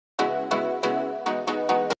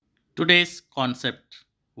Today's concept.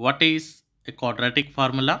 What is a quadratic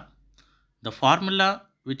formula? The formula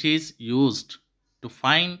which is used to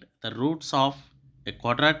find the roots of a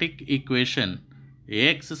quadratic equation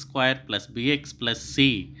ax square plus bx plus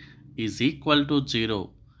c is equal to 0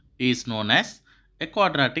 is known as a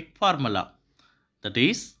quadratic formula. That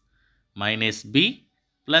is minus b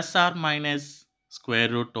plus or minus square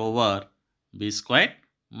root over b squared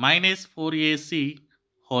minus 4ac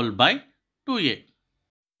whole by 2a.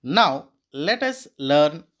 Now, let us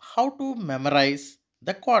learn how to memorize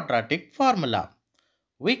the quadratic formula.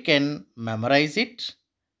 We can memorize it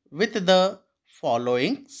with the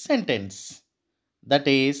following sentence. That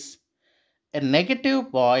is, a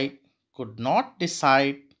negative boy could not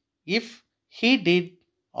decide if he did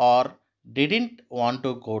or didn't want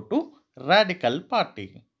to go to radical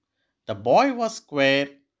party. The boy was square,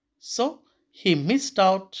 so he missed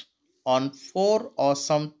out on four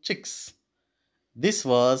awesome chicks. This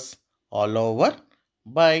was all over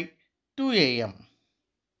by 2 a.m.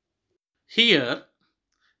 Here,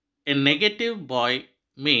 a negative boy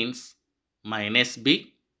means minus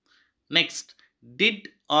b. Next, did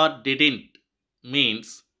or didn't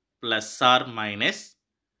means plus or minus.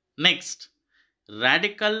 Next,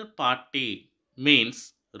 radical party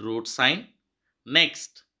means root sign.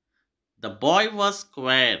 Next, the boy was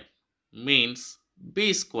square means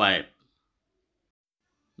b squared.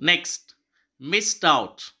 Next, missed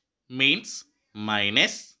out means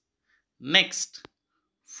minus. Next,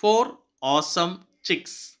 4 awesome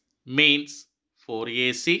chicks means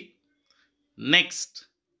 4ac. Next,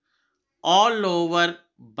 all over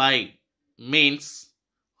by means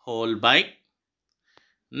whole by.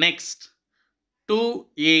 Next, 2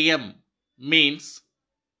 a.m. means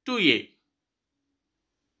 2a.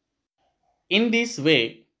 In this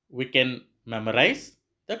way, we can memorize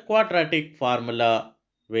the quadratic formula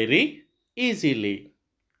very easily.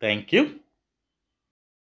 Thank you.